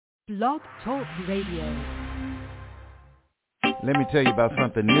Blog Talk Radio. Let me tell you about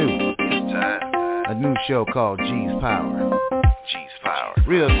something new. It's time. A new show called G's Power. G's Power.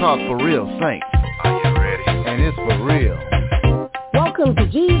 Real talk for real saints. Are you ready? And it's for real. Welcome to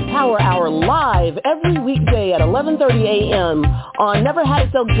G's Power Hour live every weekday at 11:30 a.m. on Never Had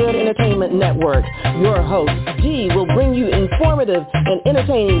It So Good Entertainment Network. Your host, G, will bring you informative and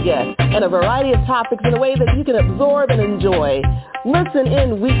entertaining guests and a variety of topics in a way that you can absorb and enjoy. Listen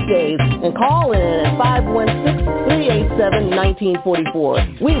in weekdays and call in at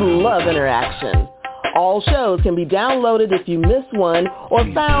 516-387-1944. We love interaction. All shows can be downloaded if you miss one or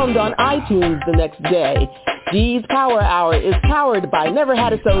found on iTunes the next day. G's Power Hour is powered by Never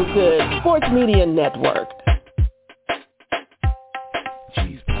Had It So Good Sports Media Network.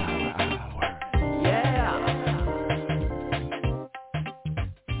 G's Power Hour. Yeah.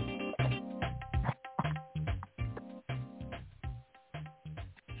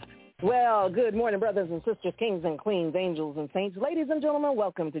 Well, good morning, brothers and sisters, kings and queens, angels and saints. Ladies and gentlemen,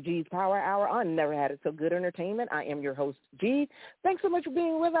 welcome to G's Power Hour on Never Had It So Good Entertainment. I am your host, G. Thanks so much for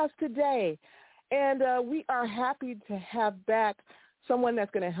being with us today. And we are happy to have back someone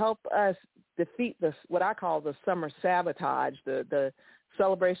that's going to help us defeat this, what I call the summer sabotage, the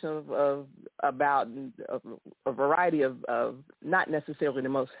celebration of about a variety of not necessarily the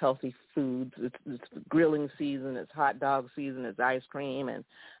most healthy foods. It's grilling season, it's hot dog season, it's ice cream, and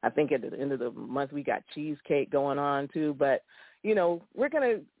I think at the end of the month we got cheesecake going on too. But, you know, we're going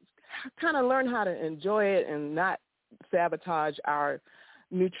to kind of learn how to enjoy it and not sabotage our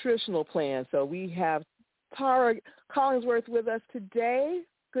nutritional plan. So we have Tara Collingsworth with us today.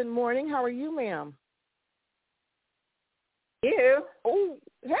 Good morning. How are you, ma'am? You? Oh,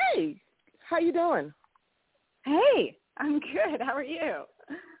 hey. How you doing? Hey, I'm good. How are you?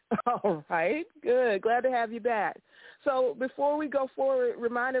 All right. Good. Glad to have you back. So before we go forward,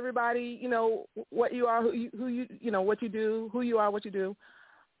 remind everybody, you know, what you are, who you know, what you do, who you are, what you do.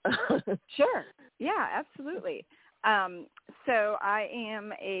 Sure. Yeah, absolutely. So I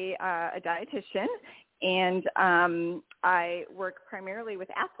am a dietitian, and I work primarily with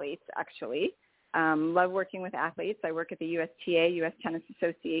athletes, actually. Love working with athletes. I work at the USTA, U.S. Tennis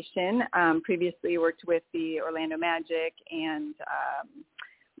Association. Previously worked with the Orlando Magic and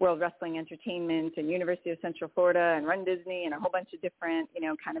World Wrestling Entertainment and University of Central Florida and Run Disney and a whole bunch of different, you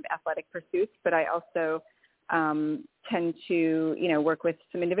know, kind of athletic pursuits. But I also tend to, you know, work with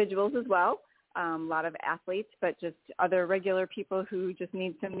some individuals as well. A lot of athletes, but just other regular people who just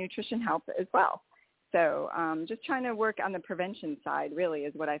need some nutrition help as well. So just trying to work on the prevention side really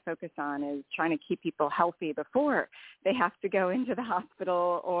is what I focus on, is trying to keep people healthy before they have to go into the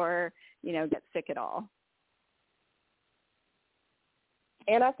hospital or, you know, get sick at all.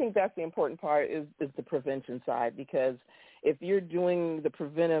 And I think that's the important part is the prevention side, because if you're doing the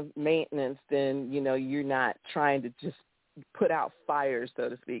preventive maintenance, then, you know, you're not trying to just put out fires, so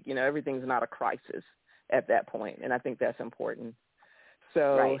to speak. You know, everything's not a crisis at that point, and I think that's important.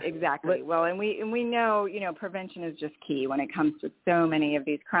 So right, exactly. Well, and we know, you know, prevention is just key when it comes to so many of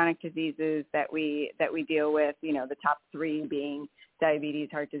these chronic diseases that we deal with. You know, the top three being diabetes,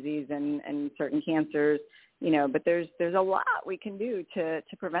 heart disease, and certain cancers. You know, but there's a lot we can do to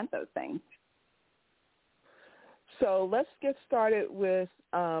prevent those things. So let's get started with.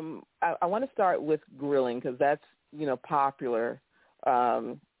 I want to start with grilling, because that's, you know, popular,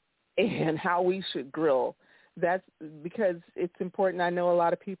 and how we should grill. That's because it's important. I know a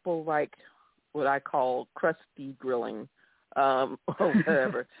lot of people like what I call crusty grilling, or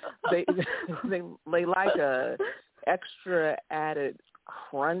whatever. they like a extra added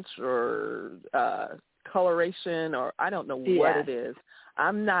crunch or coloration, or I don't know what it is.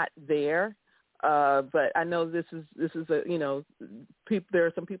 I'm not there, but I know this is a, you know, there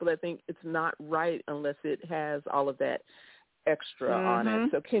are some people that think it's not right unless it has all of that extra on it.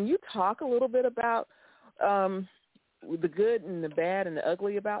 So can you talk a little bit about the good and the bad and the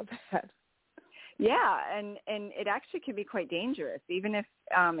ugly about that? Yeah, and it actually can be quite dangerous, even if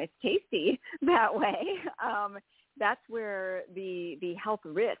it's tasty that way. That's where the health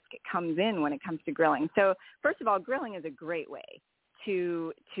risk comes in when it comes to grilling. So first of all, grilling is a great way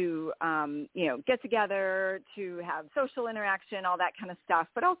to you know, get together, to have social interaction, all that kind of stuff,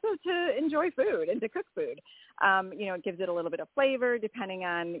 but also to enjoy food and to cook food. You know, it gives it a little bit of flavor depending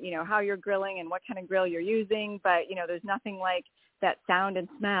on, you know, how you're grilling and what kind of grill you're using. But, you know, there's nothing like that sound and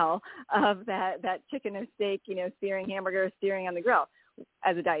smell of that chicken or steak, you know, searing hamburger, searing on the grill.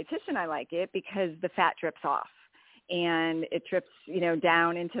 As a dietitian, I like it because the fat drips off. And it drips, you know,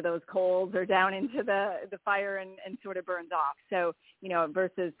 down into those coals or down into the fire and sort of burns off. So, you know,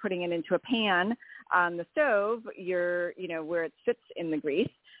 versus putting it into a pan on the stove, you're, you know, where it sits in the grease,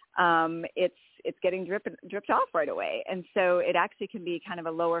 it's getting dripped off right away. And so it actually can be kind of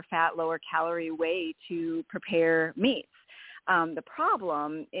a lower fat, lower calorie way to prepare meats. The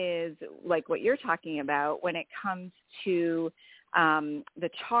problem is like what you're talking about when it comes to the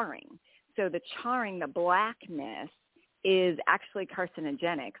charring. So the charring, the blackness, is actually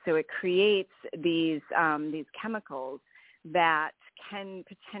carcinogenic. So it creates these chemicals that can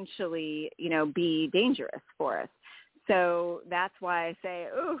potentially, be dangerous for us. So that's why I say,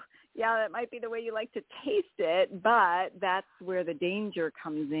 oh, yeah, that might be the way you like to taste it, but that's where the danger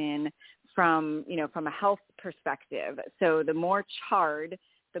comes in from a health perspective. So the more charred,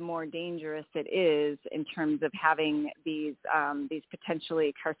 the more dangerous it is in terms of having these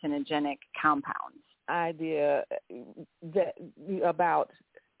potentially carcinogenic compounds. Idea that about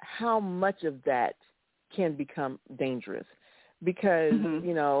how much of that can become dangerous, because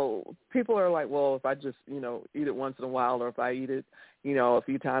people are like, well, if I just eat it once in a while, or if I eat it a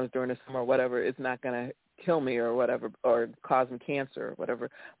few times during the summer or whatever, it's not going to kill me or whatever, or cause me cancer or whatever.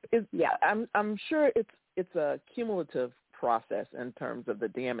 I'm sure it's a cumulative process in terms of the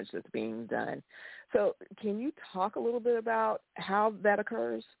damage that's being done. So can you talk a little bit about how that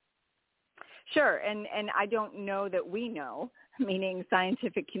occurs? Sure, and I don't know that we know, meaning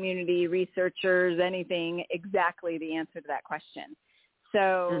scientific community, researchers, anything, exactly the answer to that question.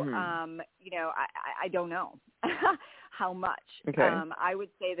 So, I don't know how much. Okay. I would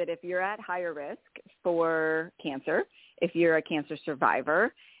say that if you're at higher risk for cancer, if you're a cancer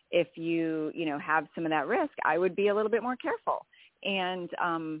survivor, if you, have some of that risk, I would be a little bit more careful. And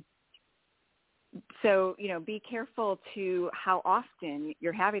so, be careful to how often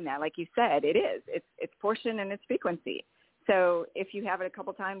you're having that. Like you said, it's portion and it's frequency. So if you have it a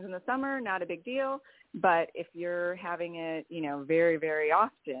couple times in the summer, not a big deal. But if you're having it, very, very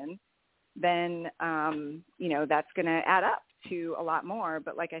often, then, that's going to add up to a lot more.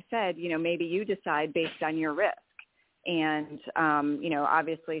 But like I said, maybe you decide based on your risk. And,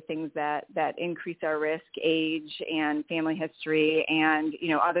 obviously things that increase our risk, age and family history and,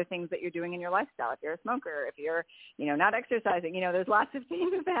 other things that you're doing in your lifestyle. If you're a smoker, if you're, not exercising, there's lots of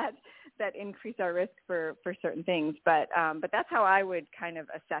things that increase our risk for certain things. But that's how I would kind of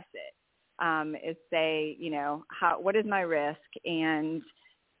assess it, is say, what is my risk? And,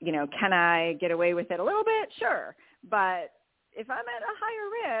 can I get away with it a little bit? Sure. But if I'm at a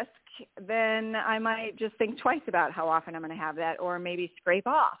higher risk, then I might just think twice about how often I'm going to have that, or maybe scrape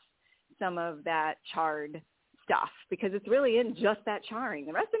off some of that charred stuff, because it's really in just that charring.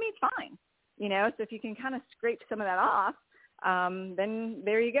 The rest of the meat's fine, so if you can kind of scrape some of that off, then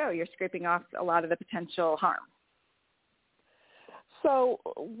there you go. You're scraping off a lot of the potential harm. So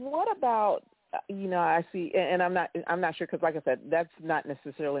what about, I see, and I'm not sure, because like I said, that's not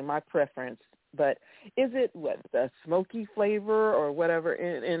necessarily my preference, but is it the smoky flavor or whatever?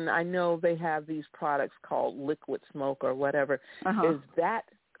 And I know they have these products called liquid smoke or whatever. Uh-huh. Is that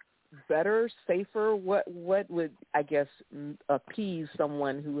better, safer? What would, I guess, appease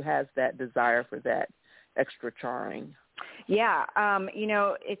someone who has that desire for that extra charring? Yeah, I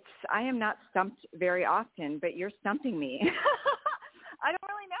am not stumped very often, but you're stumping me. I don't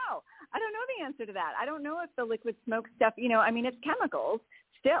really know. I don't know the answer to that. I don't know if the liquid smoke stuff, it's chemicals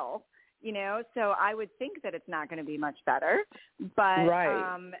still, so I would think that it's not going to be much better, but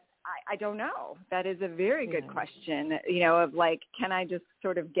right. I don't know. That is a very good question, of like, can I just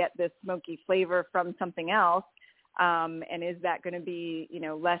sort of get this smoky flavor from something else? And is that going to be,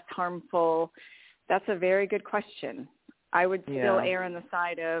 less harmful? That's a very good question. I would still err on the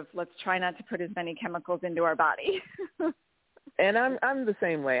side of let's try not to put as many chemicals into our body. And I'm the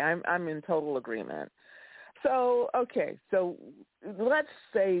same way. I'm in total agreement. So, okay, so let's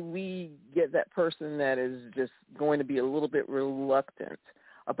say we get that person that is just going to be a little bit reluctant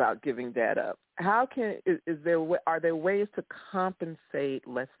about giving that up. Are there ways to compensate,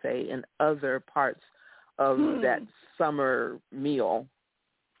 let's say, in other parts of that summer meal?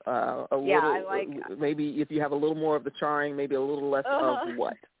 Maybe if you have a little more of the charring, maybe a little less of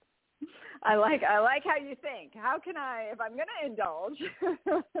what? I like how you think. How can I, if I'm going to indulge,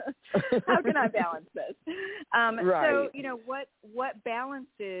 how can I balance this? Right. So, what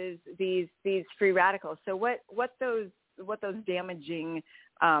balances these free radicals? So what those damaging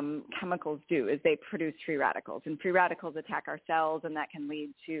chemicals do is they produce free radicals, and free radicals attack our cells, and that can lead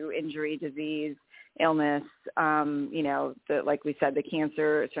to injury, disease, illness, like we said, the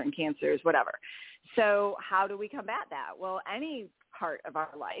cancer, certain cancers, whatever. So how do we combat that? Well, any part of our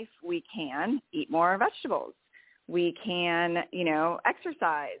life, we can eat more vegetables. We can,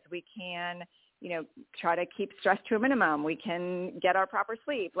 exercise. We can, try to keep stress to a minimum. We can get our proper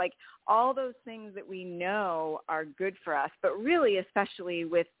sleep, like all those things that we know are good for us, but really especially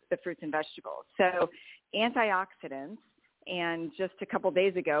with the fruits and vegetables. So antioxidants, and just a couple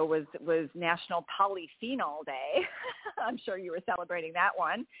days ago was National Polyphenol Day. I'm sure you were celebrating that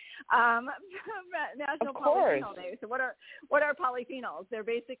one. National Polyphenol Day. So what are polyphenols? They're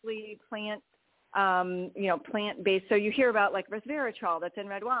basically plant-based. So you hear about like resveratrol that's in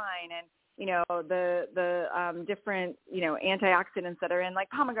red wine, and the different antioxidants that are in like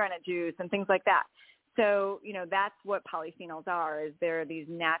pomegranate juice and things like that. So that's what polyphenols are. Is they're these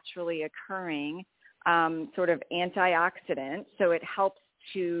naturally occurring sort of antioxidant. So it helps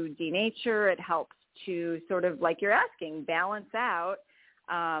to denature, it helps to sort of, like you're asking, balance out,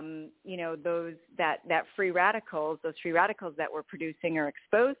 those free radicals that we're producing or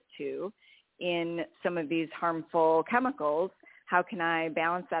exposed to in some of these harmful chemicals. How can I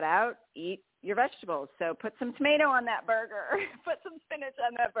balance that out? Eat your vegetables. So put some tomato on that burger, put some spinach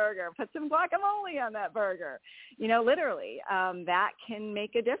on that burger, put some guacamole on that burger. Literally, that can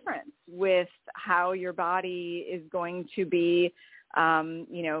make a difference with how your body is going to be,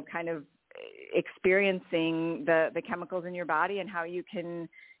 kind of experiencing the chemicals in your body, and how you can,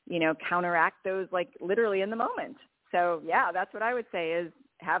 counteract those like literally in the moment. So yeah, that's what I would say is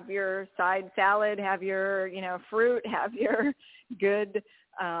have your side salad, have your, fruit, have your good,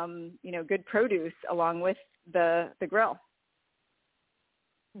 good produce along with the grill.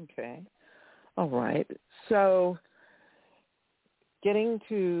 Okay. All right. So getting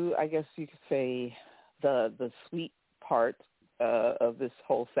to, I guess you could say, the sweet part of this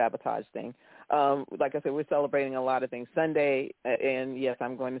whole sabotage thing. Like I said, we're celebrating a lot of things Sunday, and yes,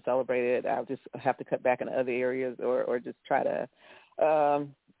 I'm going to celebrate it. I'll just have to cut back in other areas or just try to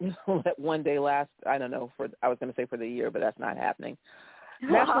let one day last. I don't know, I was going to say for the year, but that's not happening.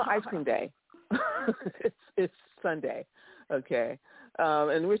 National Ice Cream Day. It's Sunday. Okay.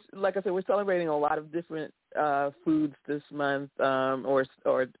 And we're, like I said, we're celebrating a lot of different foods this month, or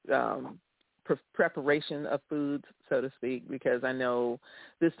preparation of foods, so to speak, because I know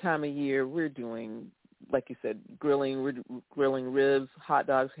this time of year we're doing, like you said, grilling ribs, hot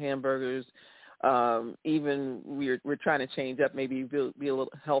dogs, hamburgers. Even we're trying to change up, maybe be a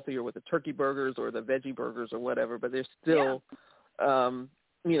little healthier with the turkey burgers or the veggie burgers or whatever, but there's still, some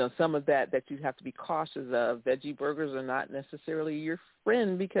of that you have to be cautious of. Veggie burgers are not necessarily your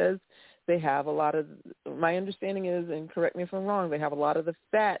friend because they have a lot of, my understanding is, and correct me if I'm wrong, they have a lot of the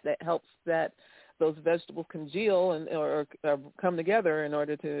fat that helps that those vegetables congeal or come together in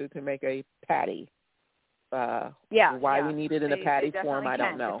order to make a patty. Why we need it in a patty form, I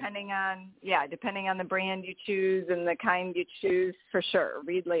don't know. Depending on the brand you choose and the kind you choose, for sure.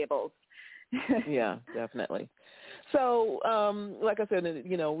 Read labels. Yeah, definitely. So, like I said,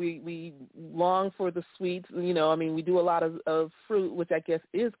 we long for the sweets. We do a lot of fruit, which I guess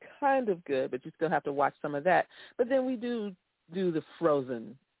is kind of good, but you still have to watch some of that. But then we do the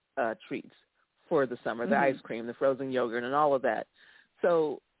frozen treats for the summer, the ice cream, the frozen yogurt, and all of that.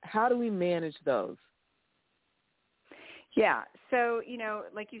 So how do we manage those? Yeah. So,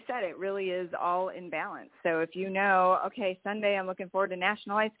 like you said, it really is all in balance. So if okay, Sunday I'm looking forward to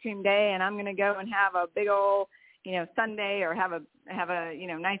National Ice Cream Day, and I'm going to go and have a big old, sundae, or have a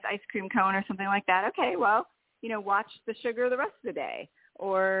nice ice cream cone or something like that. Okay, well, watch the sugar the rest of the day,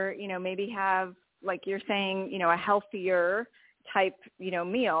 or, maybe have, like you're saying, a healthier type,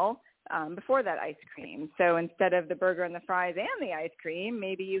 meal before that ice cream. So instead of the burger and the fries and the ice cream,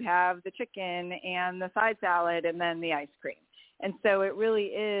 maybe you have the chicken and the side salad and then the ice cream. And so it really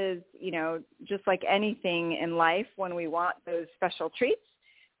is, just like anything in life, when we want those special treats,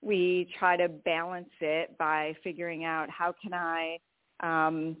 we try to balance it by figuring out how can I,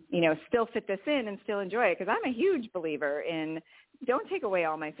 still fit this in and still enjoy it. Because I'm a huge believer in don't take away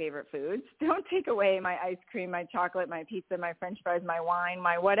all my favorite foods. Don't take away my ice cream, my chocolate, my pizza, my French fries, my wine,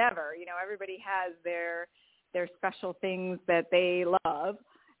 my whatever. Everybody has their special things that they love.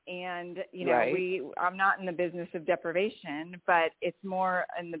 And, right. I'm not in the business of deprivation, but it's more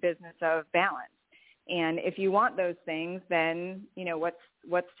in the business of balance. And if you want those things, then,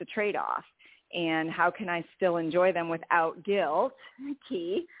 what's the trade-off? And how can I still enjoy them without guilt?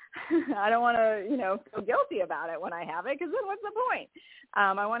 Key. I don't want to, feel guilty about it when I have it, because then what's the point?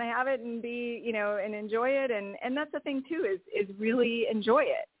 I want to have it and be, and enjoy it. And that's the thing, too, is really enjoy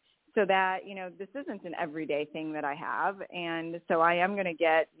it, so that, this isn't an everyday thing that I have. And so I am going to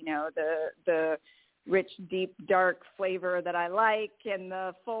get, the rich, deep, dark flavor that I like, and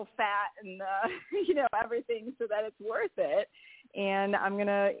the full fat, and the, everything, so that it's worth it. And I'm going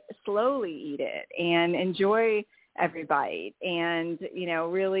to slowly eat it and enjoy every bite and,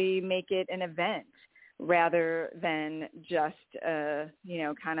 really make it an event rather than just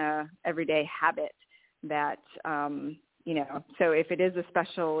kind of everyday habit that, so if it is a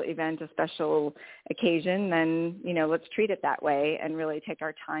special event, a special occasion, then, let's treat it that way and really take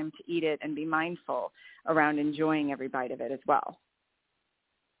our time to eat it and be mindful around enjoying every bite of it as well.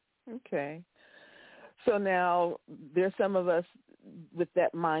 Okay. So now there's some of us with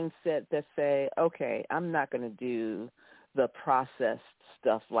that mindset that say, okay, I'm not going to do the processed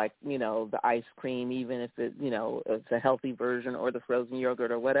stuff like, the ice cream, even if it, it's a healthy version or the frozen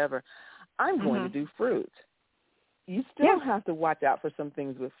yogurt or whatever. I'm going to do fruit. You still have to watch out for some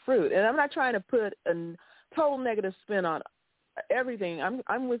things with fruit. And I'm not trying to put a total negative spin on everything.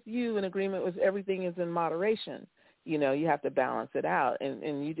 I'm with you in agreement with everything is in moderation. You have to balance it out.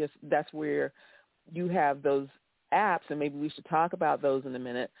 And that's where you have those apps, and maybe we should talk about those in a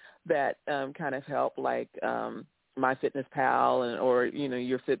minute, that kind of help, like MyFitnessPal or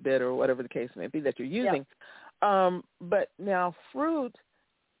your Fitbit or whatever the case may be that you're using. But now fruit,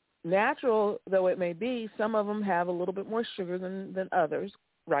 natural though it may be, some of them have a little bit more sugar than others,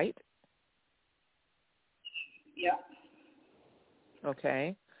 right? Yeah.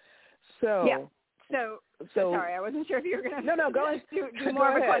 Okay. So sorry, I wasn't sure if you were going to go ahead. do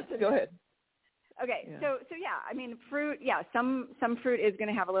more of a question. Go ahead. Okay, so I mean, fruit, some fruit is going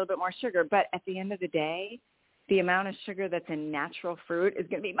to have a little bit more sugar, but at the end of the day, the amount of sugar that's in natural fruit is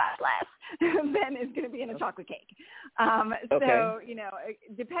going to be much less than is going to be in a chocolate cake. So,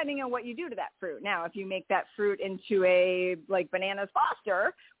 depending on what you do to that fruit. Now, if you make that fruit into a, Bananas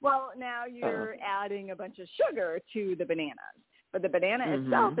Foster, well, now you're adding a bunch of sugar to the bananas. But the banana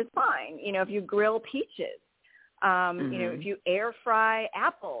itself is fine. If you grill peaches, if you air fry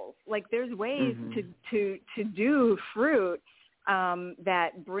apples, there's ways to do fruit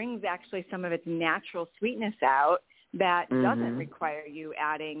that brings actually some of its natural sweetness out that doesn't require you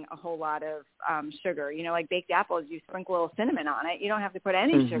adding a whole lot of sugar. Like baked apples, you sprinkle a little cinnamon on it. You don't have to put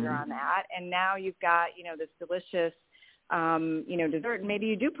any sugar on that. And now you've got, this delicious, dessert. And maybe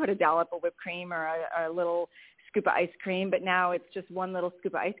you do put a dollop of whipped cream or a little scoop of ice cream, but now it's just one little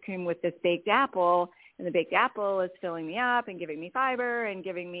scoop of ice cream with this baked apple. And the baked apple is filling me up and giving me fiber and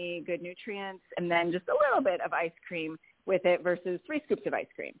giving me good nutrients, and then just a little bit of ice cream with it versus 3 scoops of ice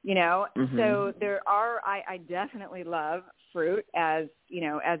cream, So there are, I definitely love fruit as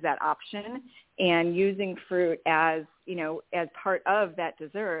that option, and using fruit as, as part of that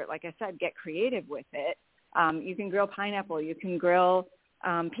dessert. Like I said, get creative with it. You can grill pineapple, you can grill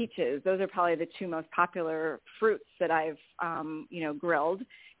peaches. Those are probably the 2 most popular fruits that I've, grilled.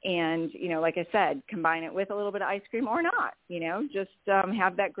 And, like I said, combine it with a little bit of ice cream or not, just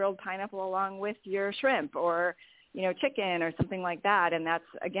have that grilled pineapple along with your shrimp or, chicken or something like that. And that's,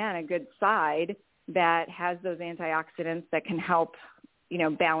 again, a good side that has those antioxidants that can help,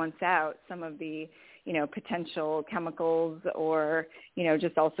 balance out some of the, potential chemicals or,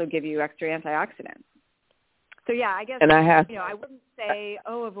 just also give you extra antioxidants. So, yeah, I guess, and I wouldn't say,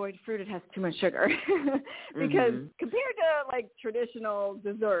 avoid fruit, it has too much sugar. Because compared to, traditional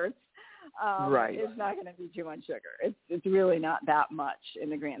desserts, it's not going to be too much sugar. It's really not that much in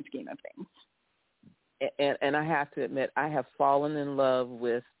the grand scheme of things. And I have to admit, I have fallen in love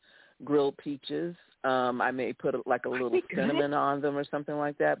with grilled peaches. I may put a little cinnamon on them or something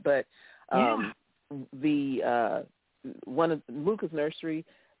like that. But the one of Luca's Nursery,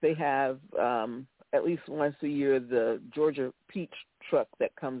 they have at least once a year the Georgia peach truck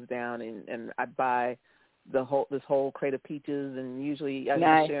that comes down, and I buy this whole crate of peaches, and usually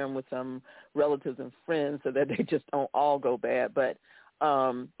I share them with some relatives and friends so that they just don't all go bad. But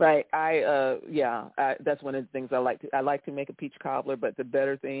that's one of the things I like to make a peach cobbler, but the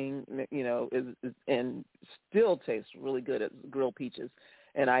better thing, is and still tastes really good as grilled peaches.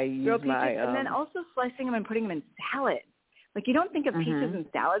 And I use grilled peaches, my and then also slicing them and putting them in salad. You don't think of peaches in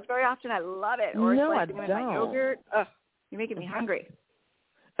salads very often. I love it. Or slicing them in my yogurt. Ugh, you're making me hungry.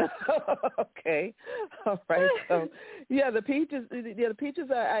 Okay. All right. So, the peaches,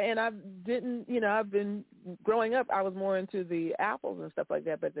 and I didn't, I've been growing up, I was more into the apples and stuff like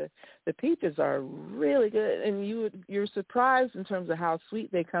that, but the peaches are really good, and you're surprised in terms of how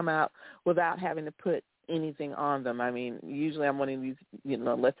sweet they come out without having to put anything on them. I mean, usually I'm one of these,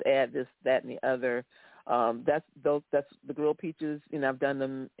 let's add this, that, and the other. That's the grilled peaches. I've done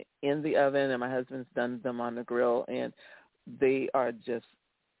them in the oven, and my husband's done them on the grill, and they are just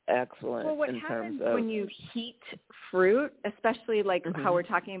excellent. Well, what happens when you heat fruit, especially how we're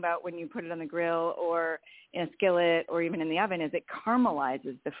talking about when you put it on the grill or in a skillet or even in the oven, is it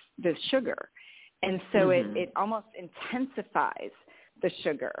caramelizes the sugar, and so it almost intensifies the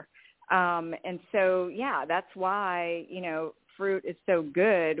sugar. And so, yeah, that's why, fruit is so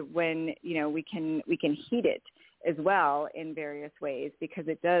good when, we can heat it as well in various ways, because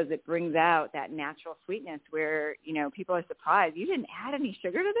it brings out that natural sweetness where, people are surprised. You didn't add any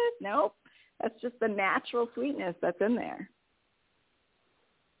sugar to this? Nope. That's just the natural sweetness that's in there.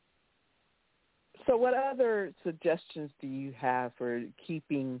 So what other suggestions do you have for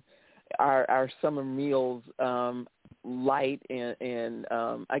keeping our summer meals light and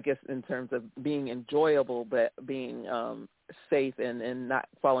I guess in terms of being enjoyable but being safe and not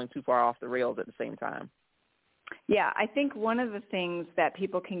falling too far off the rails at the same time? Yeah, I think one of the things that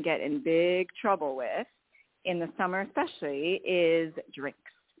people can get in big trouble with in the summer especially is drinks.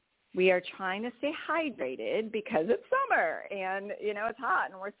 We are trying to stay hydrated because it's summer and, it's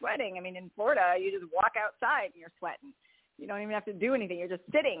hot and we're sweating. I mean, in Florida, you just walk outside and you're sweating. You don't even have to do anything. You're just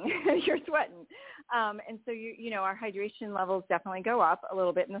sitting and you're sweating. And so, our hydration levels definitely go up a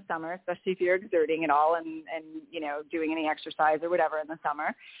little bit in the summer, especially if you're exerting at all and doing any exercise or whatever in the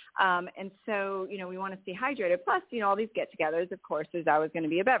summer. And so, we want to stay hydrated. Plus, all these get-togethers, of course, there's always going to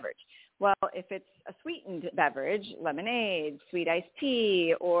be a beverage. Well, if it's a sweetened beverage, lemonade, sweet iced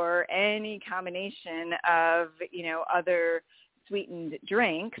tea, or any combination of, other sweetened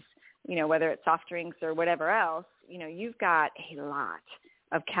drinks, whether it's soft drinks or whatever else, you've got a lot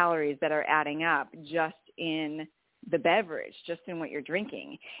of calories that are adding up just in the beverage, just in what you're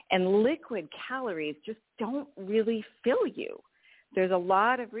drinking. And liquid calories just don't really fill you. There's a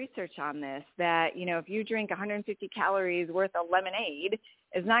lot of research on this that, if you drink 150 calories worth of lemonade,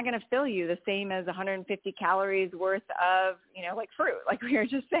 it's not going to fill you the same as 150 calories worth of, like fruit, like we were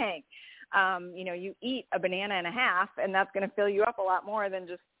just saying. You eat a banana and a half, and that's going to fill you up a lot more than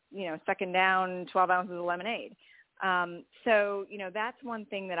just, sucking down 12 ounces of lemonade. So, that's one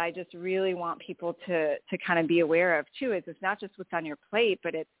thing that I just really want people to kind of be aware of, too, is it's not just what's on your plate,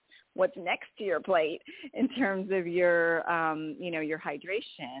 but it's what's next to your plate in terms of your, your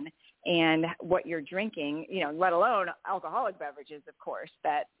hydration and what you're drinking, let alone alcoholic beverages, of course,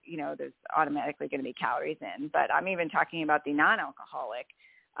 that, there's automatically going to be calories in. But I'm even talking about the non-alcoholic,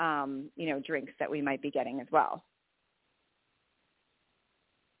 drinks that we might be getting as well.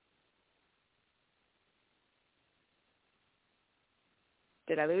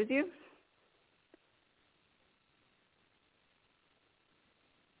 Did I lose you?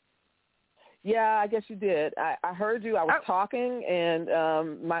 Yeah, I guess you did. I heard you. I was talking, and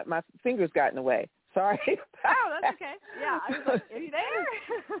my fingers got in the way. Sorry. Oh, that's okay. Yeah, I was like, are you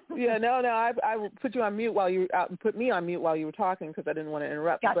there? Yeah, no. I put you on mute put me on mute while you were talking because I didn't want to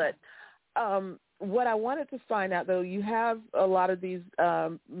interrupt. Gotcha. But what I wanted to find out, though, you have a lot of these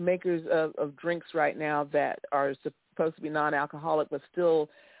makers of drinks right now that are supposed to be non-alcoholic but still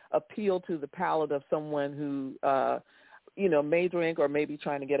appeal to the palate of someone who may drink or maybe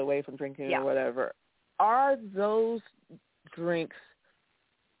trying to get away from drinking or whatever. Are those drinks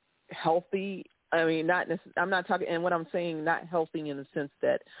healthy? I mean, I'm not talking, and what I'm saying, not healthy in the sense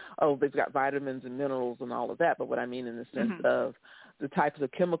that, they've got vitamins and minerals and all of that, but what I mean in the sense of the types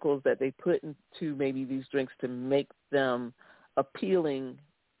of chemicals that they put into maybe these drinks to make them appealing,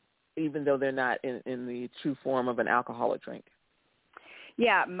 even though they're not in the true form of an alcoholic drink.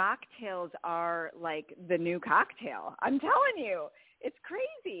 Yeah, mocktails are like the new cocktail. I'm telling you, it's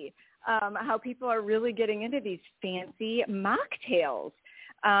crazy how people are really getting into these fancy mocktails.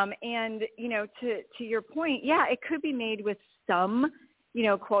 And, to your point, yeah, it could be made with some,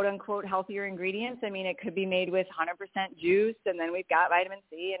 quote unquote healthier ingredients. I mean, it could be made with 100% juice, and then we've got vitamin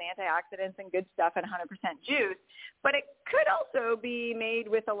C and antioxidants and good stuff in 100% juice. But it could also be made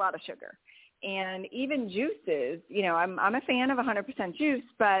with a lot of sugar. And even juices, I'm a fan of 100% juice,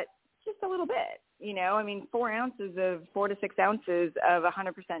 but just a little bit, I mean, 4 to 6 ounces of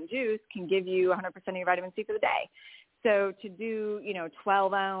 100% juice can give you 100% of your vitamin C for the day. So to do,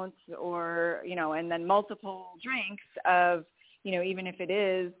 12 ounce or, and then multiple drinks of, even if it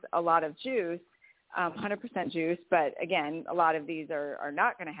is a lot of juice, 100% juice, but again, a lot of these are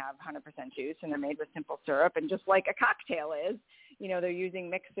not going to have 100% juice, and they're made with simple syrup. And just like a cocktail is, they're using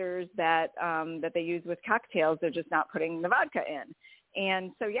mixers that they use with cocktails. They're just not putting the vodka in.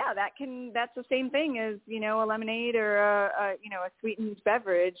 And so, yeah, that's the same thing as, a lemonade or a sweetened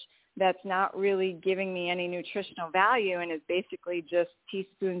beverage that's not really giving me any nutritional value and is basically just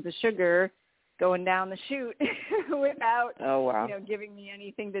teaspoons of sugar going down the chute without, giving me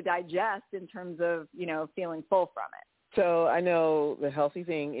anything to digest in terms of, feeling full from it. So I know the healthy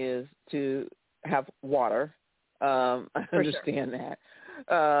thing is to have water. I understand that.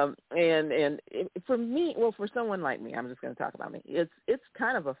 And for me, well, for someone like me, I'm just going to talk about me. It's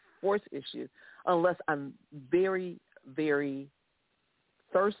kind of a force issue unless I'm very, very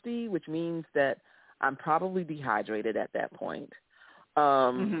thirsty, which means that I'm probably dehydrated at that point.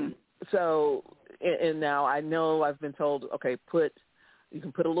 So, and now I know I've been told, okay, you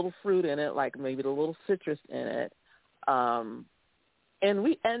can put a little fruit in it, like maybe a little citrus in it. And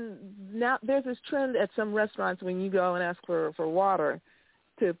now there's this trend at some restaurants when you go and ask for water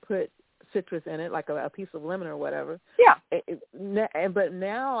to put citrus in it, like a piece of lemon or whatever. Yeah. But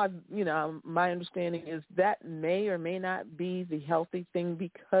now my understanding is that may or may not be the healthy thing,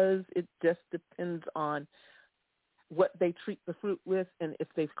 because it just depends on what they treat the fruit with and if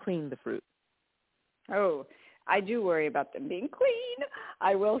they've cleaned the fruit. Oh, I do worry about them being clean.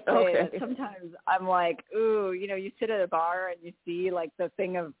 I will say that sometimes I'm like, ooh, you sit at a bar and you see like the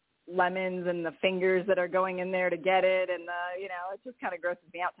thing of lemons and the fingers that are going in there to get it, and it just kind of grosses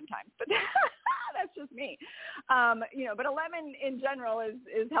me out sometimes. But that's just me. But a lemon in general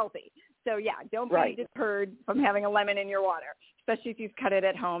is healthy. So yeah, don't be deterred from having a lemon in your water, especially if you've cut it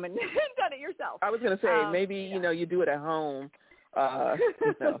at home and done it yourself. I was going to say maybe you do it at home.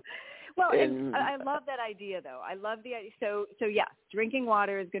 Well, and I love that idea, though. I love the idea. So yes, drinking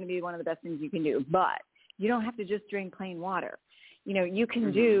water is going to be one of the best things you can do, but you don't have to just drink plain water. You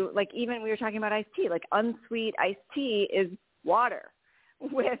can do, like, even we were talking about iced tea, like unsweet iced tea is water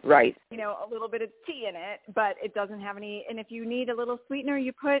with, a little bit of tea in it, but it doesn't have any. And if you need a little sweetener,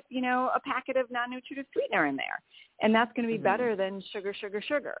 you put, a packet of non-nutritive sweetener in there, and that's going to be better than sugar.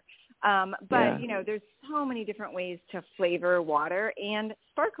 But there's so many different ways to flavor water and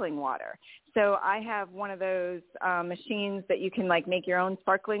sparkling water. So I have one of those machines that you can like make your own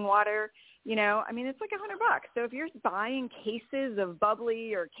sparkling water. It's like $100. So if you're buying cases of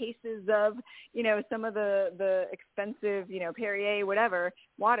bubbly or cases of, some of the expensive, Perrier, whatever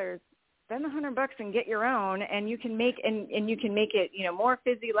waters, spend $100 and get your own, and you can make and you can make it, more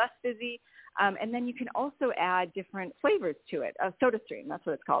fizzy, less fizzy. And then you can also add different flavors to it. SodaStream, that's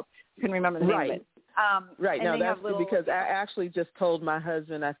what it's called. I couldn't remember the name of it. Now that's because I actually just told my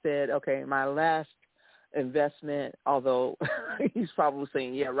husband, I said, okay, my last investment, although he's probably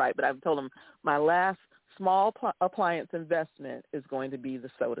saying, yeah, right, but I've told him my last small appliance investment is going to be the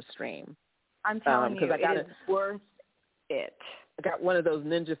SodaStream. I'm telling you, it is worth it. I got one of those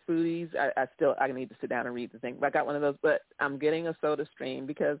Ninja Foodies. I need to sit down and read the thing, but I got one of those. But I'm getting a SodaStream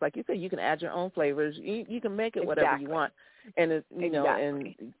because, like you said, you can add your own flavors. You can make it whatever you want, and it's,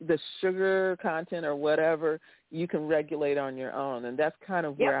 and the sugar content or whatever you can regulate on your own. And that's kind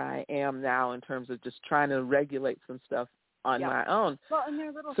of where I am now in terms of just trying to regulate some stuff on my own. Well, and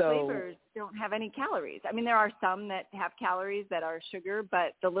their little flavors don't have any calories. There are some that have calories that are sugar,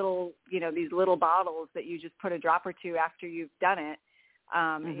 but the little, these little bottles that you just put a drop or two after you've done it,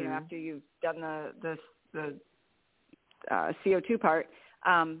 after you've done the CO2 part,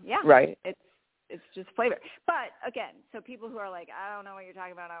 it's just flavor. But again, so people who are like, I don't know what you're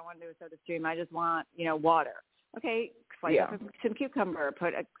talking about, I want to do a SodaStream, I just want, water. Okay, slice up some cucumber,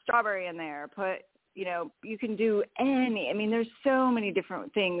 put a strawberry in there, you can do there's so many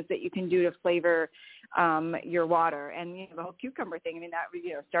different things that you can do to flavor your water. And, the whole cucumber thing,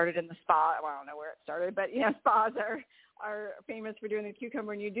 that, started in the spa. Well, I don't know where it started, but, spas are famous for doing the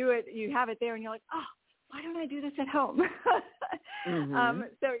cucumber, and you have it there, and you're like, oh, why don't I do this at home?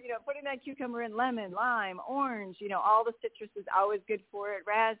 So, putting that cucumber in lemon, lime, orange, all the citrus is always good for it,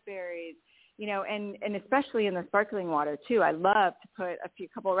 raspberries. And especially in the sparkling water too. I love to put a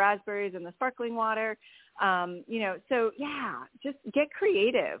couple raspberries in the sparkling water. So just get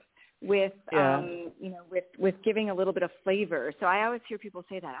creative with, with giving a little bit of flavor. So I always hear people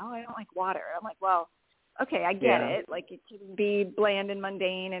say that, I don't like water. I'm like, well, okay, I get it. Like, it can be bland and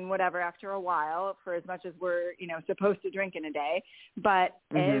mundane and whatever after a while, for as much as we're, supposed to drink in a day, but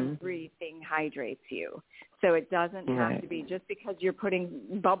everything hydrates you. So it doesn't have to be, just because you're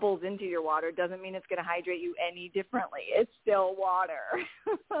putting bubbles into your water doesn't mean it's going to hydrate you any differently. It's still water.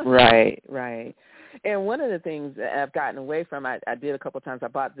 Right. And one of the things that I've gotten away from, I did a couple of times, I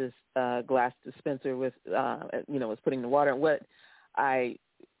bought this glass dispenser with, was putting the water in. What I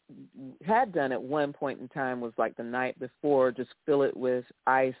had done at one point in time was, like, the night before, just fill it with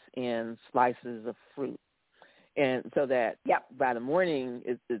ice and slices of fruit. And so that by the morning,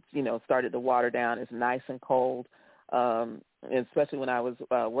 it's started to water down. It's nice and cold, and especially when I was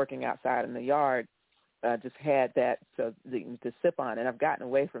working outside in the yard, just had that to sip on. And I've gotten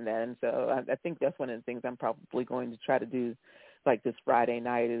away from that. And so I think that's one of the things I'm probably going to try to do, like this Friday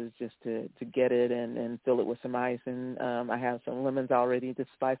night, is just to get it and fill it with some ice. And I have some lemons already to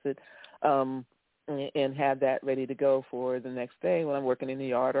spice it, and have that ready to go for the next day when I'm working in the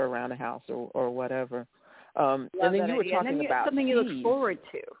yard or around the house or whatever. And then you were talking about something you look forward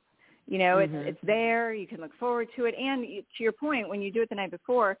to. It's there. You can look forward to it. And to your point, when you do it the night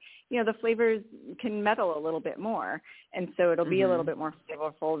before, the flavors can mellow a little bit more. And so it'll be a little bit more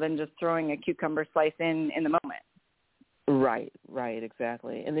flavorful than just throwing a cucumber slice in the moment. Right,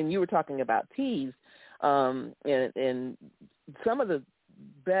 exactly. And then you were talking about teas, and some of the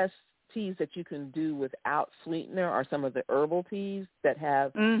best teas that you can do without sweetener are some of the herbal teas that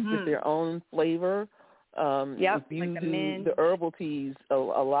have just their own flavor. If you like do the herbal teas, a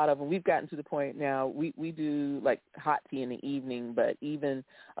lot of them, we've gotten to the point now, we do like hot tea in the evening, but even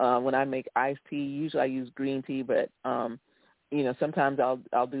when I make iced tea, usually I use green tea, but, sometimes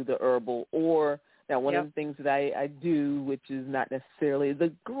I'll do the herbal. Or now one of the things that I do, which is not necessarily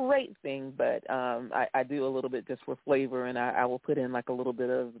the great thing, but I do a little bit just for flavor, and I will put in like a little bit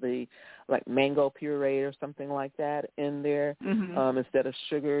of the like mango puree or something like that in there instead of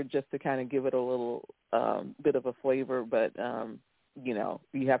sugar, just to kind of give it a little bit of a flavor. But, you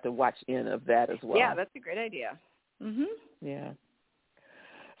have to watch in of that as well. Yeah, that's a great idea. Yeah.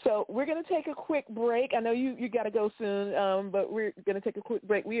 So we're going to take a quick break. I know you got to go soon, but we're going to take a quick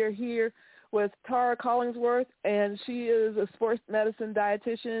break. We are here with Tara Collingsworth, and she is a sports medicine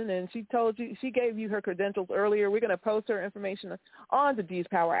dietitian, and she gave you her credentials earlier. We're going to post her information on the G's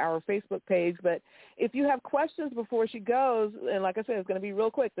Power Hour Facebook page. But if you have questions before she goes, and like I said, it's going to be real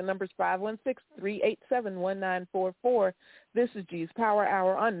quick. The number's 516-387-1944. This is G's Power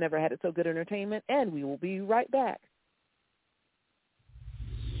Hour on Never Had It So Good Entertainment, and we will be right back.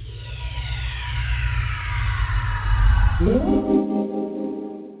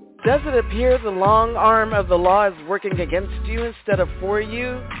 Does it appear the long arm of the law is working against you instead of for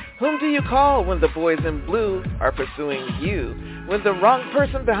you? Whom do you call when the boys in blue are pursuing you? When the wrong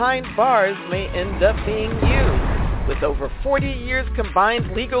person behind bars may end up being you? With over 40 years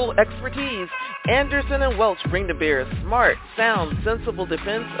combined legal expertise, Anderson and Welch bring to bear a smart, sound, sensible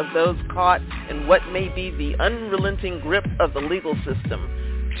defense of those caught in what may be the unrelenting grip of the legal system.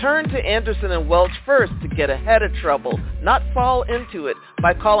 Turn to Anderson and Welch first to get ahead of trouble, not fall into it,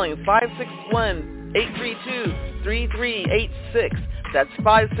 by calling 561-832-3386. That's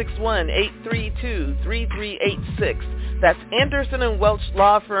 561-832-3386. That's Anderson and Welch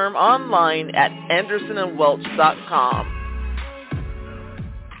Law Firm, online at andersonandwelch.com.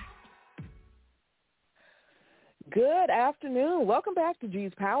 Good afternoon. Welcome back to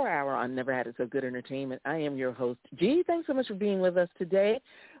G's Power Hour on Never Had It So Good Entertainment. I am your host, G. Thanks so much for being with us today.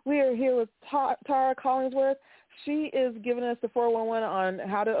 We are here with Tara Collingsworth. She is giving us the 411 on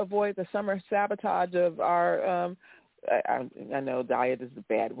how to avoid the summer sabotage of our, I know diet is a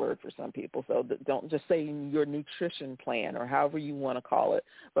bad word for some people, so don't just say your nutrition plan or however you want to call it,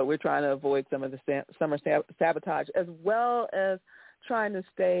 but we're trying to avoid some of the summer sabotage as well as trying to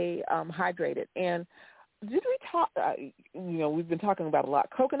stay hydrated. And did we talk, we've been talking about a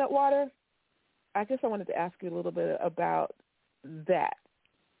lot. Coconut water, I guess I wanted to ask you a little bit about that.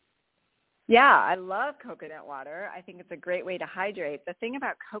 Yeah, I love coconut water. I think it's a great way to hydrate. The thing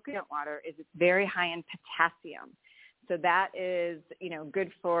about coconut water is it's very high in potassium. So that is,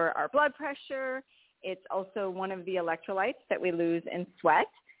 good for our blood pressure. It's also one of the electrolytes that we lose in sweat.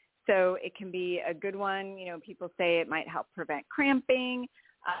 So it can be a good one. People say it might help prevent cramping.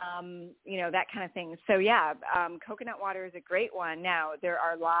 That kind of thing. So yeah, coconut water is a great one. Now, there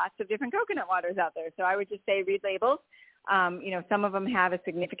are lots of different coconut waters out there. So I would just say read labels. Some of them have a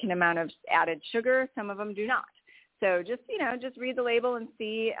significant amount of added sugar. Some of them do not. So just read the label and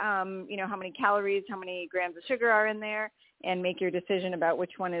see, how many calories, how many grams of sugar are in there, and make your decision about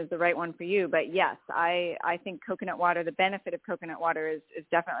which one is the right one for you. But yes, I think coconut water, the benefit of coconut water is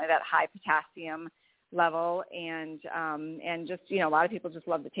definitely that high potassium level, and just, a lot of people just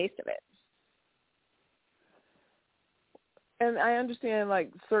love the taste of it. And I understand,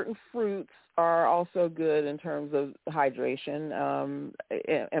 like, certain fruits are also good in terms of hydration.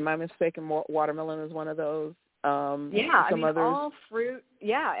 Am I mistaken? Watermelon is one of those. All fruit.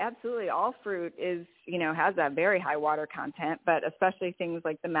 Yeah, absolutely. All fruit is, has that very high water content, but especially things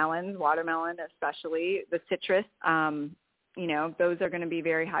like the melons, watermelon, especially the citrus, those are going to be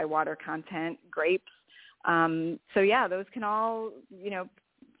very high water content. Grapes. Those can all,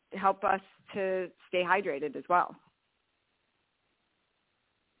 help us to stay hydrated as well.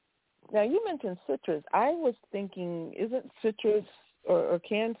 Now, you mentioned citrus. I was thinking, isn't citrus or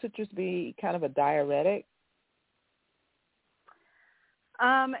can citrus be kind of a diuretic?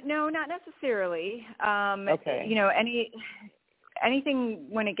 No, not necessarily. Okay. Anything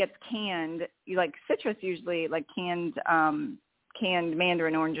when it gets canned, like citrus usually, like canned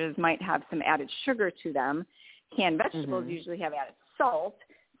mandarin oranges might have some added sugar to them. Canned vegetables usually have added salt.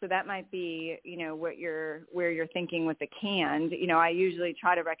 So that might be, where you're thinking with the canned. I usually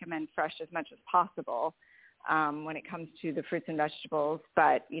try to recommend fresh as much as possible when it comes to the fruits and vegetables.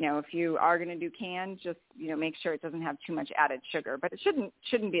 But, if you are going to do canned, just, make sure it doesn't have too much added sugar. But it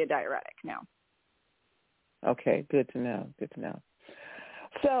shouldn't be a diuretic, no. Okay, good to know.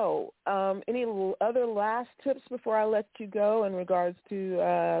 So any other last tips before I let you go in regards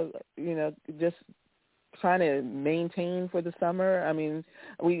to, just trying to maintain for the summer? I mean,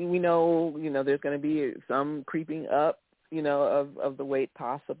 we know, there's going to be some creeping up, of the weight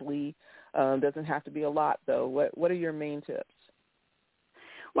possibly. Doesn't have to be a lot, though. What are your main tips?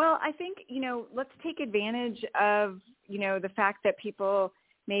 Well, I think, let's take advantage of, the fact that people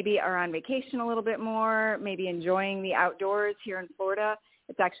maybe are on vacation a little bit more, maybe enjoying the outdoors here in Florida.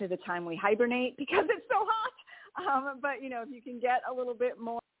 It's actually the time we hibernate because it's so hot. But, if you can get a little bit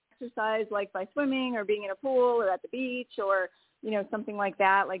more exercise, like by swimming or being in a pool or at the beach or, something like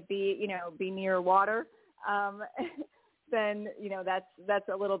that, like be near water, then, that's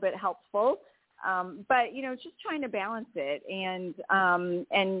a little bit helpful. But, just trying to balance it and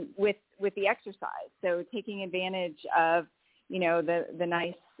with the exercise. So taking advantage of, the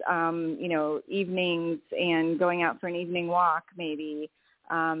nice, evenings and going out for an evening walk maybe,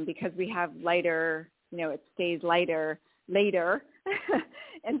 because we have lighter, it stays lighter later.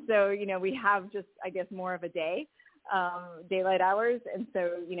 And so, we have just, I guess, more of a day, daylight hours. And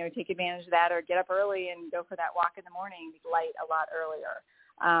so, take advantage of that or get up early and go for that walk in the morning, light a lot earlier.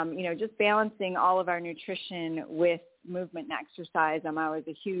 Just balancing all of our nutrition with movement and exercise. I'm always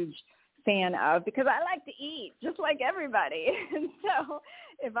a huge fan of, because I like to eat just like everybody. And so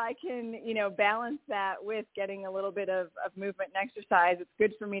if I can, balance that with getting a little bit of movement and exercise, it's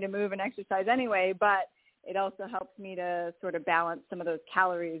good for me to move and exercise anyway, but it also helps me to sort of balance some of those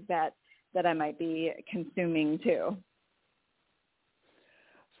calories that I might be consuming too.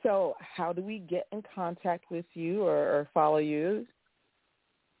 So how do we get in contact with you or follow you?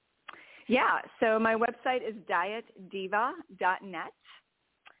 Yeah, so my website is dietdiva.net.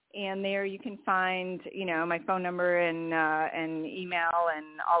 And there you can find, my phone number and email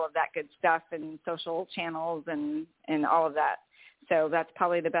and all of that good stuff and social channels and all of that. So that's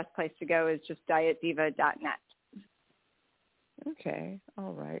probably the best place to go, is just dietdiva.net. Okay.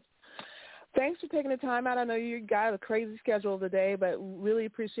 All right. Thanks for taking the time out. I know you got a crazy schedule today, but really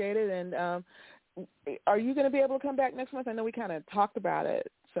appreciate it. And are you going to be able to come back next month? I know we kind of talked about it.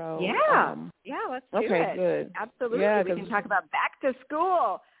 So yeah, let's do it. Okay, good. Absolutely. Yeah, we can talk about back to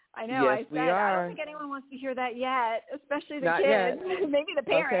school. I know. Yes, we are. I don't think anyone wants to hear that yet, especially the Not kids, yet. maybe the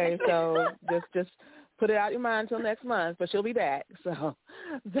parents. Okay, so just put it out your mind until next month, but she'll be back. So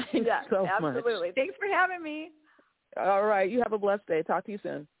thanks so much. Absolutely. Thanks for having me. All right. You have a blessed day. Talk to you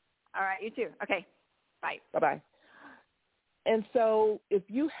soon. All right. You too. Okay. Bye. Bye-bye. And so if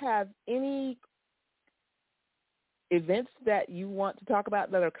you have any events that you want to talk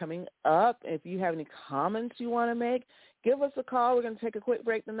about that are coming up, if you have any comments you want to make, give us a call. We're going to take a quick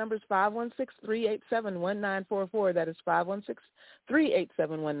break. The number is 516-387-1944. That is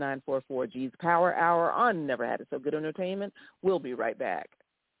 516-387-1944. G's Power Hour on Never Had It So Good Entertainment. We'll be right back.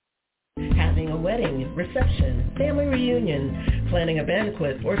 Having a wedding, reception, family reunion, planning a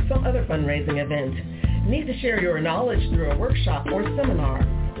banquet, or some other fundraising event. Need to share your knowledge through a workshop or seminar,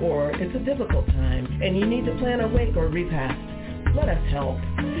 or it's a difficult time and you need to plan a wake or repast. Let us help.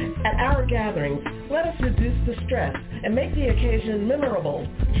 At our gatherings, let us reduce the stress and make the occasion memorable,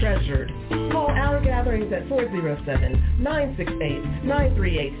 treasured. Call our gatherings at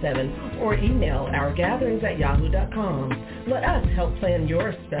 407-968-9387 or email ourgatherings@yahoo.com. Let us help plan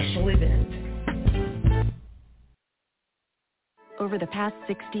your special event. Over the past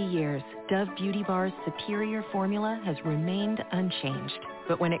 60 years, Dove Beauty Bar's superior formula has remained unchanged.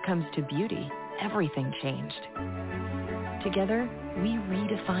 But when it comes to beauty, everything changed. Together, we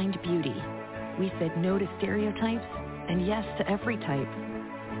redefined beauty. We said no to stereotypes and yes to every type.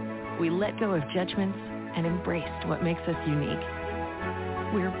 We let go of judgments and embraced what makes us unique.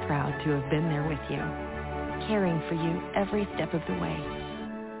 We're proud to have been there with you, caring for you every step of the way.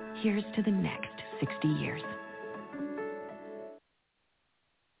 Here's to the next 60 years.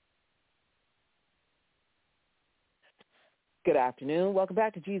 Good afternoon. Welcome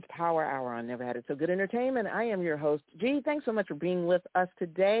back to G's Power Hour on Never Had It So Good Entertainment. I am your host, G. Thanks so much for being with us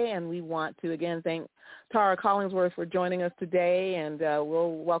today, and we want to again thank Tara Collingsworth for joining us today, and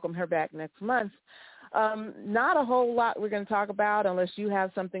we'll welcome her back next month. Not a whole lot we're going to talk about unless you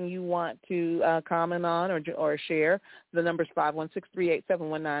have something you want to comment on or share. The number is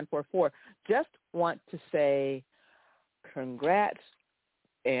 516-387-1944. Just want to say congrats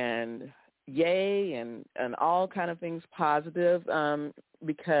and yay and all kind of things positive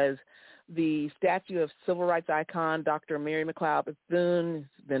because the statue of civil rights icon Dr. Mary McLeod Bethune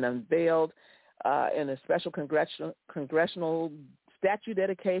has been unveiled in a special congressional statue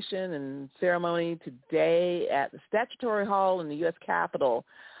dedication and ceremony today at the Statutory Hall in the U.S. Capitol.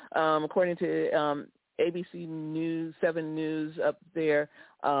 According to ABC News, 7 News up there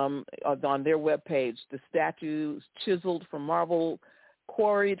on their webpage, the statue is chiseled from marble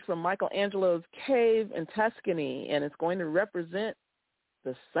quarried from Michelangelo's cave in Tuscany, and it's going to represent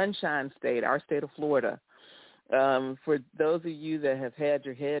the Sunshine State, our state of Florida. For those of you that have had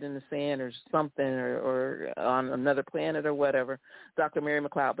your head in the sand or something or on another planet or whatever, Dr. Mary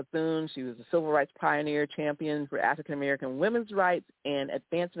McLeod Bethune, she was a civil rights pioneer, champion for African-American women's rights and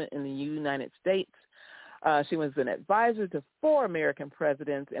advancement in the United States. She was an advisor to 4 American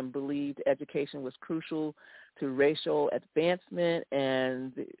presidents and believed education was crucial to racial advancement,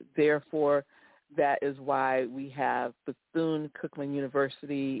 and therefore that is why we have Bethune-Cookman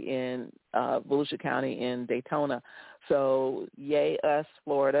University in Volusia County in Daytona. So yay us,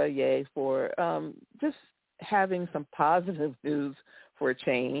 Florida, yay for just having some positive news for a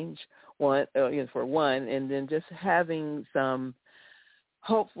change, for one, and then just having some,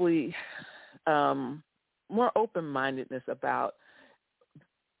 hopefully, more open-mindedness about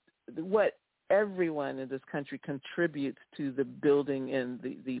what everyone in this country contributes to the building and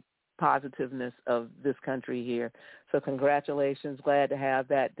the positiveness of this country here. So congratulations. Glad to have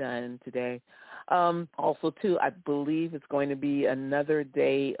that done today. Also, too, I believe it's going to be another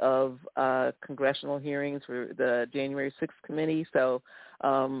day of congressional hearings for the January 6th committee. So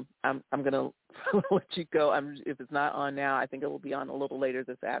I'm going to let you go. If it's not on now, I think it will be on a little later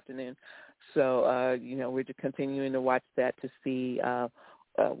this afternoon. So, we're just continuing to watch that to see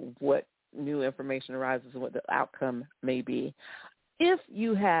what new information arises and what the outcome may be. If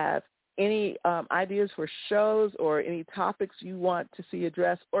you have any ideas for shows or any topics you want to see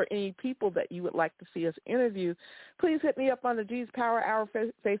addressed or any people that you would like to see us interview, please hit me up on the G's Power Hour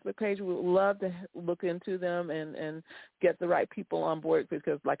Facebook page. We would love to look into them and get the right people on board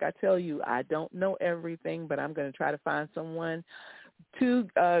because, like I tell you, I don't know everything, but I'm going to try to find someone to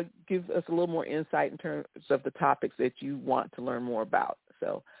give us a little more insight in terms of the topics that you want to learn more about.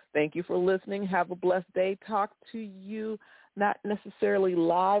 So thank you for listening. Have a blessed day. Talk to you not necessarily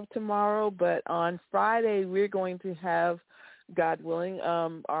live tomorrow, but on Friday we're going to have, God willing,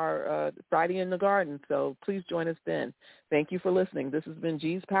 our Friday in the Garden. So please join us then. Thank you for listening. This has been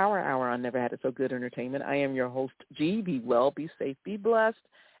G's Power Hour on Never Had It So Good Entertainment. I am your host, G. Be well, be safe, be blessed.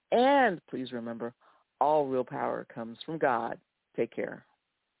 And please remember, all real power comes from God. Take care.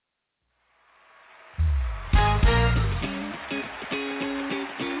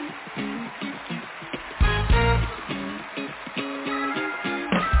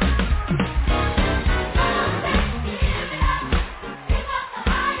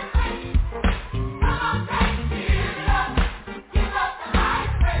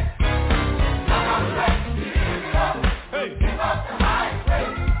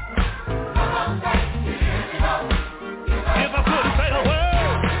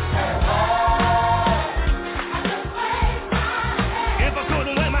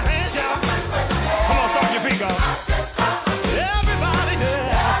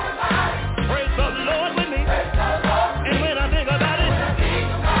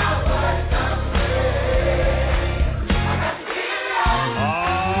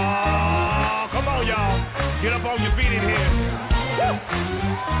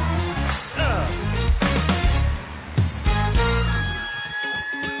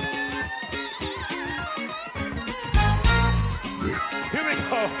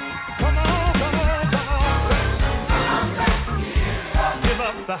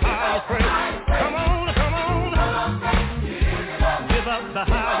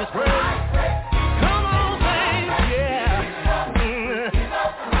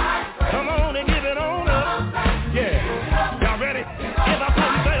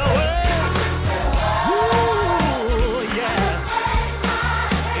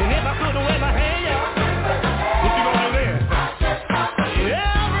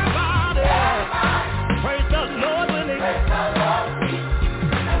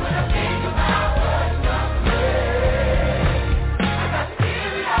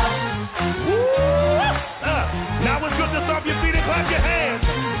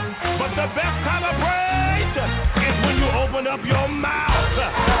 Open up your mouth.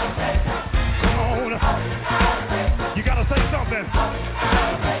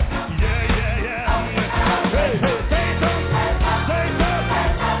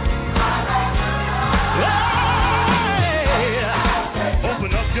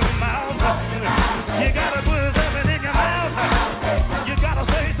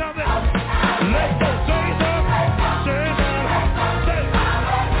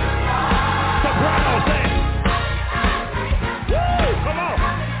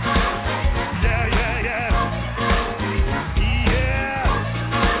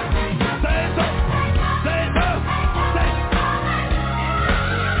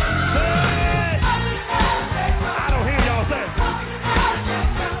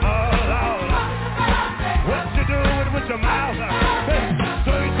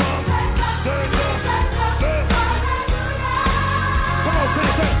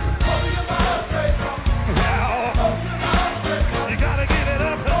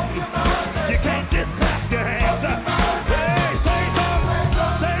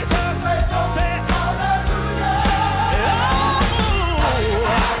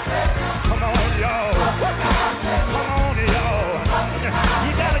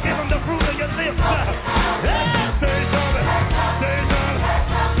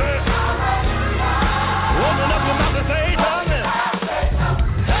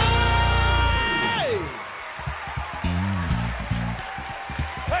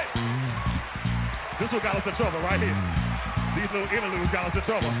 This one got us in trouble right here. These little interludes got us in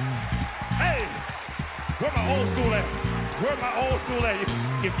trouble. Hey, where my old school at? Where my old school at?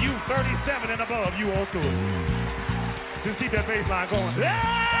 If you 37 and above, you old school. Just keep that bass line going.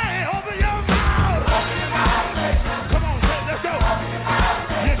 Yeah!